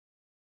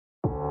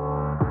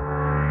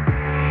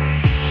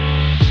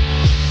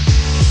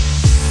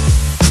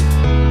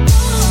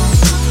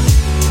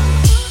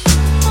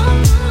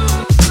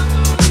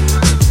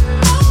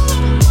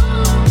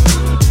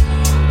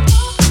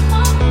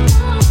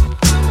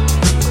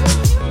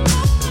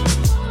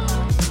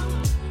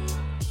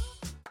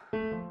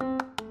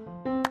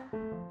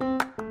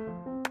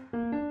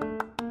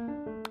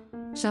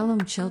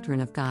Shalom, children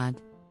of God.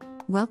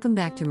 Welcome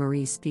back to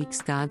Marie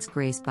Speaks God's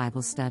Grace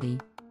Bible Study.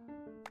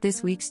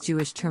 This week's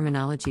Jewish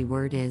terminology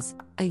word is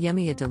a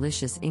yummy, a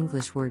delicious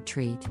English word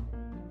treat.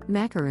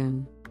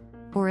 Macaroon.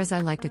 Or as I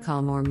like to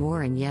call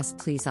more, and yes,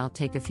 please, I'll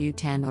take a few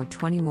 10 or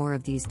 20 more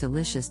of these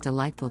delicious,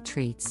 delightful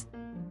treats.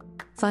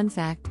 Fun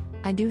fact,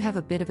 I do have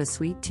a bit of a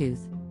sweet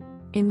tooth.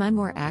 In my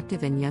more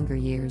active and younger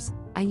years,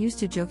 I used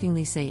to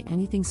jokingly say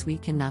anything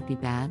sweet cannot be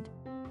bad.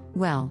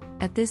 Well,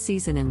 at this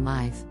season in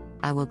life,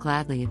 I will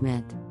gladly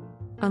admit.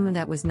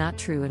 That was not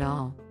true at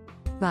all.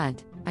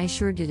 But, I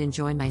sure did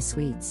enjoy my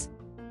sweets.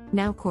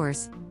 Now, of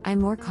course, I'm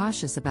more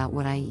cautious about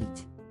what I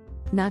eat.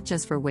 Not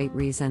just for weight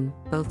reason,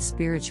 both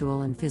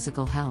spiritual and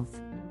physical health.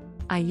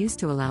 I used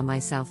to allow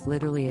myself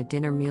literally a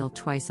dinner meal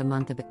twice a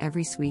month of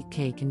every sweet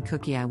cake and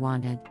cookie I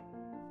wanted.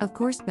 Of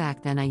course,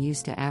 back then I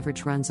used to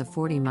average runs of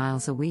 40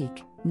 miles a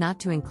week, not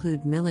to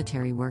include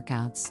military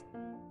workouts.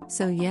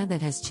 So yeah,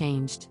 that has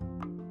changed.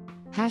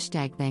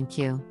 #thank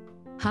you.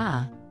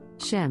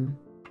 Shem.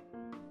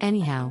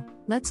 Anyhow,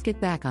 let's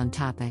get back on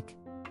topic.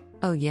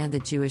 Oh yeah, the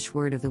Jewish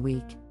word of the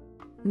week.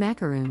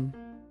 Macaroon.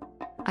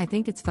 I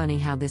think it's funny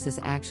how this is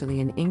actually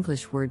an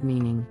English word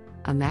meaning.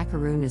 A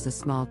macaroon is a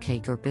small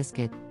cake or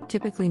biscuit,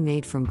 typically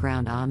made from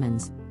ground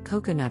almonds,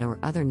 coconut or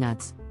other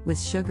nuts, with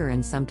sugar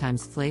and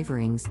sometimes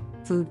flavorings,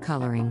 food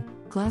coloring,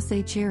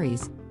 glacé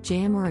cherries,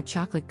 jam or a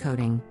chocolate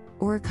coating,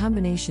 or a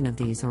combination of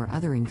these or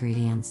other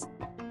ingredients.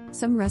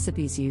 Some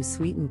recipes use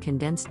sweetened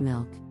condensed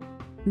milk.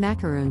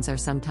 Macaroons are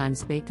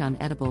sometimes baked on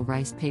edible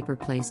rice paper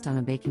placed on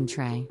a baking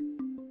tray.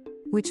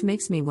 Which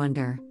makes me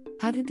wonder,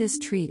 how did this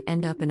treat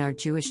end up in our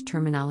Jewish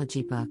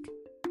terminology book?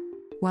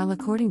 While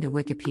according to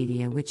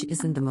Wikipedia, which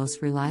isn't the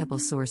most reliable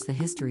source, the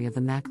history of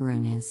the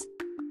macaroon is.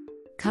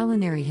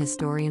 Culinary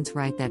historians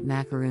write that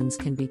macaroons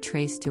can be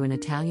traced to an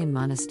Italian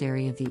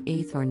monastery of the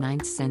 8th or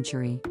 9th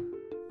century.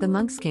 The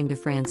monks came to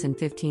France in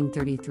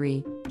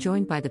 1533,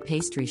 joined by the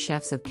pastry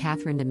chefs of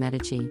Catherine de'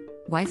 Medici,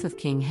 wife of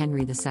King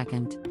Henry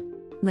II.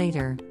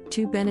 Later,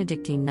 two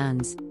Benedictine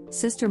nuns,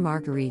 Sister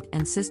Marguerite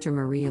and Sister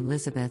Marie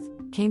Elizabeth,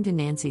 came to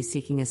Nancy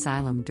seeking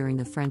asylum during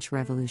the French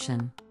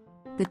Revolution.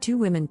 The two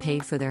women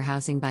paid for their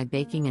housing by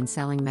baking and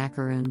selling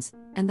macaroons,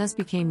 and thus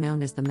became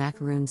known as the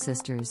Macaroon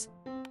Sisters.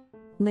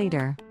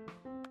 Later,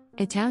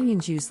 Italian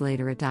Jews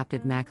later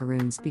adopted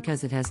macaroons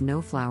because it has no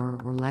flour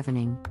or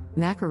leavening.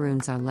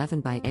 Macaroons are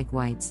leavened by egg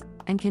whites,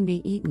 and can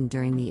be eaten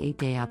during the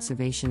 8-day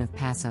observation of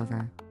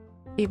Passover.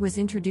 It was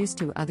introduced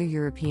to other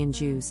European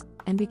Jews,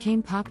 and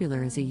became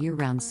popular as a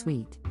year-round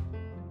sweet.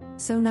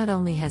 So not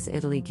only has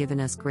Italy given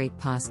us great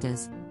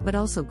pastas, but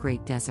also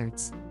great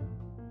desserts.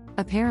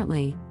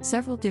 Apparently,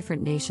 several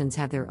different nations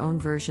have their own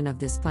version of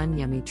this fun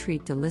yummy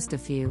treat, to list a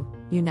few: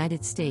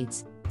 United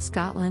States,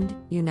 Scotland,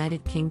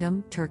 United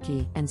Kingdom,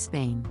 Turkey, and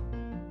Spain.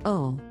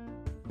 Oh,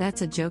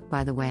 that's a joke,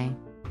 by the way.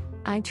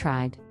 I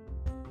tried.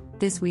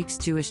 This week's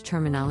Jewish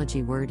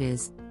terminology word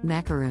is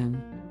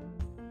macaroon.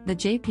 The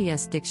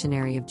JPS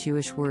Dictionary of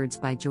Jewish Words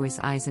by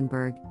Joyce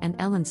Eisenberg and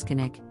Ellen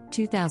Skinnick,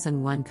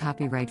 2001,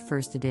 copyright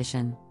first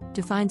edition,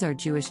 defines our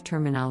Jewish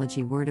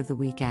terminology word of the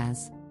week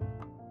as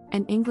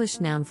an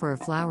English noun for a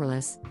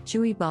flourless,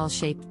 chewy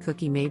ball-shaped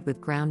cookie made with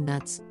ground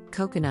nuts,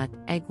 coconut,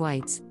 egg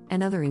whites,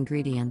 and other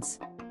ingredients.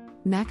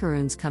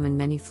 Macaroons come in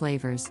many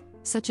flavors,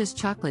 such as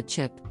chocolate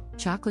chip,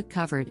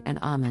 chocolate-covered, and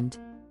almond.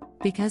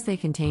 Because they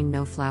contain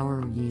no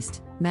flour or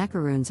yeast,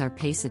 macaroons are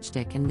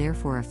Pesachdik and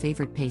therefore a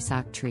favorite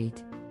Pesach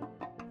treat.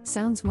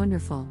 Sounds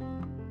wonderful.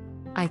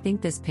 I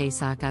think this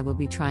Pesach I will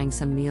be trying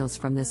some meals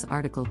from this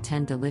article,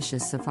 10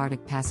 delicious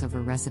Sephardic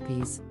Passover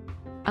recipes.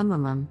 I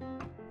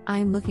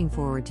am looking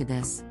forward to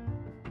this.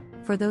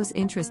 For those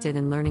interested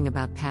in learning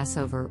about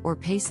Passover or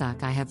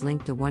Pesach, I have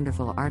linked a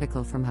wonderful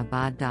article from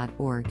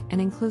Chabad.org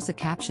and enclose a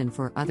caption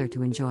for other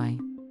to enjoy.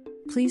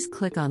 Please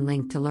click on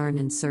link to learn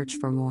and search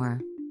for more.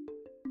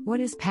 What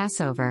is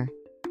Passover?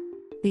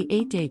 The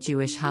 8-day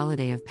Jewish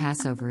holiday of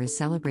Passover is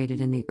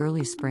celebrated in the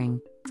early spring,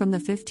 from the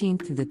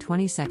 15th through the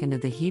 22nd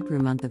of the Hebrew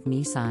month of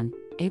Nisan,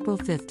 April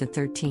 5th to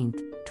 13th,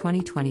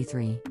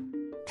 2023.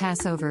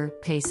 Passover,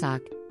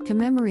 Pesach,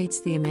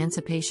 commemorates the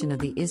emancipation of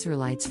the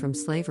Israelites from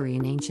slavery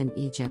in ancient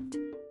Egypt.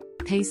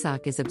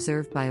 Pesach is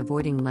observed by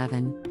avoiding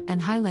leaven,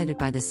 and highlighted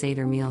by the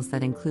Seder meals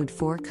that include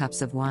 4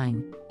 cups of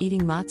wine,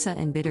 eating matzah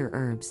and bitter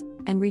herbs,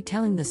 and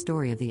retelling the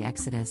story of the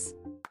Exodus.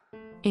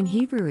 In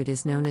Hebrew it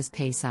is known as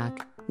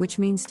Pesach, which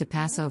means to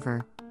pass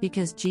over,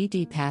 because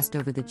GD passed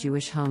over the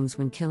Jewish homes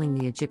when killing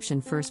the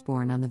Egyptian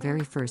firstborn on the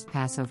very first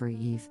Passover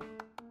Eve.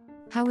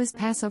 How is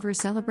Passover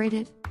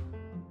celebrated?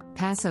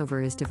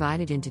 Passover is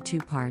divided into 2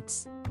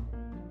 parts.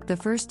 The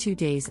first 2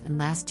 days and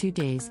last 2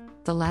 days,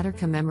 the latter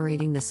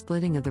commemorating the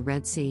splitting of the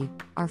Red Sea,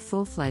 are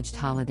full-fledged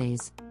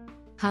holidays.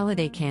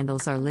 Holiday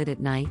candles are lit at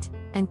night,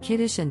 and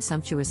kiddush and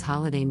sumptuous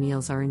holiday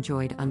meals are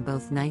enjoyed on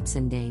both nights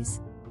and days.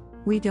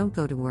 We don't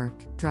go to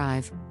work,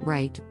 drive,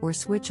 write, or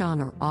switch on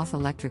or off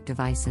electric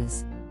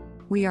devices.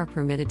 We are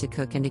permitted to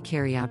cook and to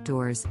carry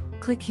outdoors.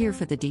 Click here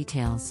for the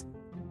details.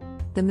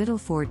 The middle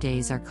 4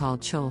 days are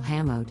called Chol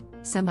Hamod,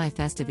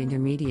 semi-festive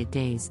intermediate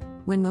days,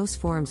 when most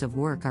forms of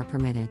work are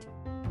permitted.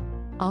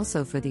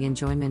 Also, for the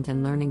enjoyment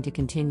and learning to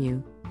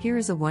continue, here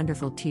is a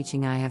wonderful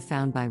teaching I have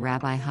found by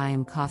Rabbi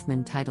Chaim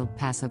Kaufman titled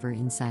Passover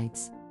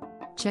Insights.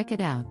 Check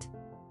it out.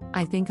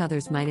 I think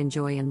others might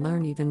enjoy and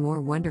learn even more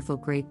wonderful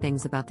great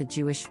things about the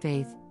Jewish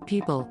faith,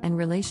 people, and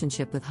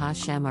relationship with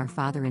Hashem, our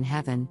Father in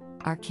heaven,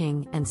 our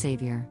King and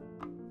Savior.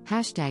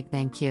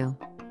 #Thank you.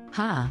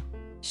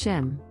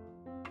 Shem.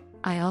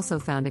 I also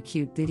found a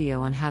cute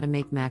video on how to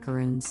make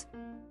macaroons.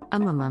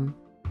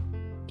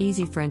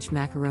 Easy French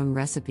macaron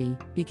recipe,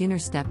 beginner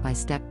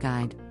step-by-step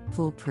guide,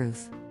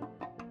 foolproof.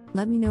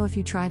 Let me know if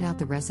you tried out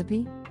the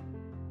recipe.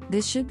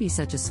 This should be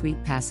such a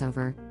sweet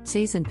Passover,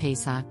 Seisin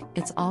Pesach,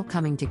 it's all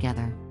coming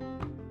together.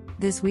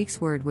 This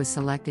week's word was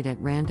selected at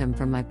random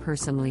from my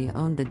personally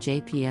owned The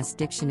JPS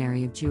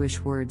Dictionary of Jewish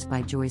Words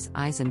by Joyce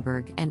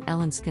Eisenberg and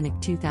Ellen Skinnick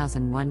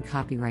 2001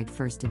 copyright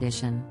first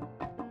edition.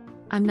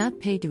 I'm not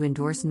paid to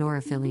endorse nor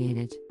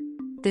affiliated.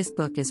 This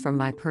book is from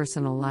my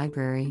personal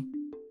library.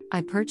 I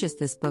purchased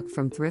this book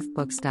from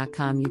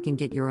thriftbooks.com. You can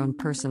get your own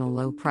personal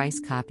low-price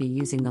copy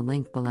using the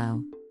link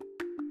below.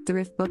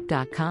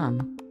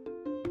 thriftbook.com.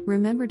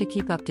 Remember to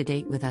keep up to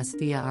date with us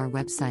via our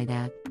website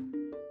at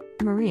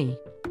Marie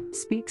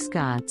Speaks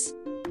God's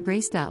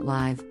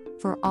Grace.live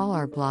for all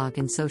our blog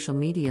and social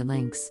media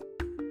links.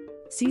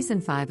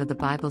 Season 5 of the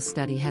Bible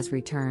study has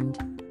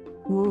returned.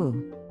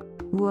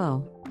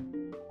 Whoa.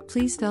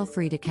 Please feel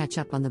free to catch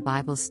up on the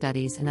Bible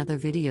studies and other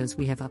videos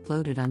we have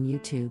uploaded on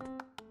YouTube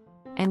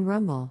and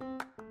Rumble.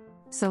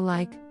 So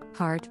like,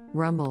 heart,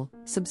 Rumble,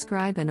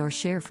 subscribe and or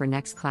share for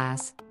next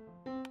class.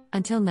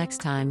 Until next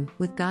time,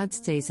 with God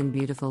stays in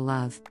beautiful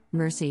love,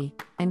 mercy,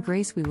 and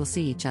grace, we will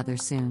see each other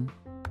soon.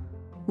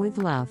 With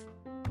love,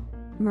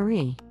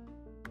 Marie.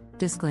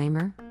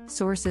 Disclaimer: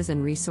 sources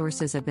and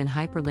resources have been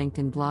hyperlinked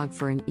in blog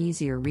for an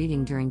easier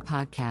reading during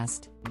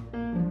podcast.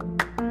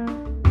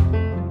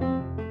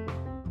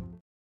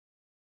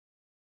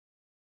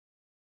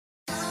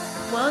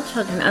 Well,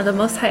 children of the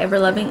Most High,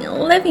 ever-loving,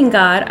 living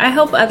God, I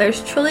hope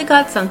others truly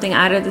got something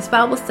out of this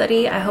Bible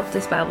study. I hope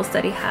this Bible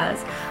study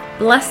has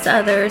blessed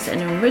others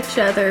and enriched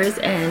others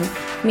and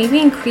maybe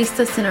increased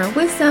us in our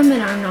wisdom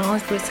and our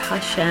knowledge with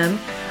Hashem.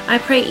 I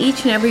pray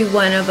each and every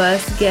one of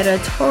us get a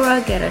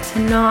Torah, get a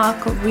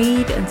Tanakh,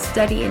 read and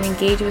study and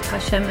engage with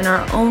Hashem in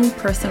our own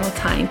personal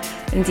time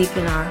and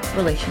deepen our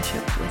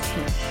relationship with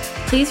Him.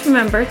 Please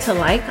remember to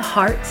like,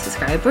 heart,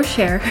 subscribe, or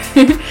share.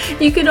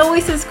 You can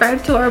always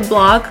subscribe to our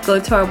blog. Go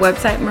to our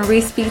website,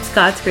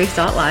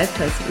 mariespeaksgodsgrace.live,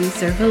 because we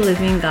serve a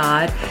living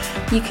God.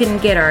 You can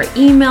get our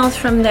emails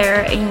from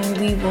there, and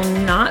we will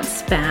not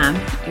spam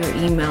your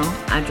email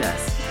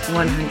address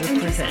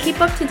 100%. Just keep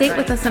up to date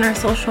with us on our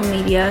social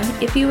media.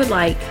 If you would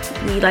like,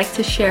 we like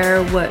to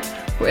share what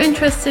we're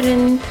interested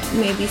in,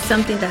 maybe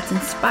something that's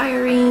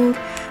inspiring,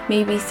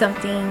 maybe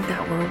something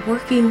that we're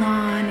working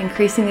on,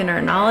 increasing in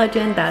our knowledge,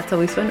 and that's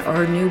always fun,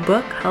 or a new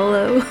book.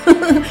 Hello.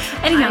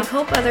 Anyhow, I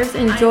hope others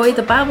enjoy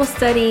the Bible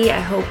study. I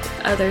hope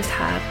others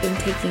have been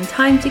taking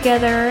time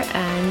together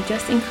and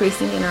just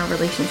increasing in our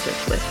relationship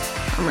with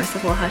our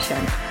merciful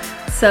Hashem.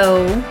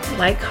 So,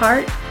 like,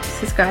 heart,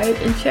 subscribe,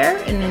 and share.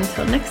 And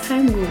until next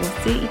time, we will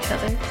see each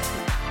other.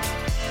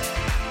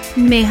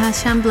 May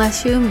Hashem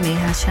bless you. May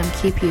Hashem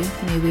keep you.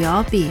 May we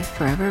all be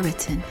forever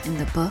written in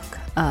the book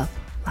of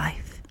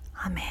life.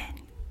 Amen.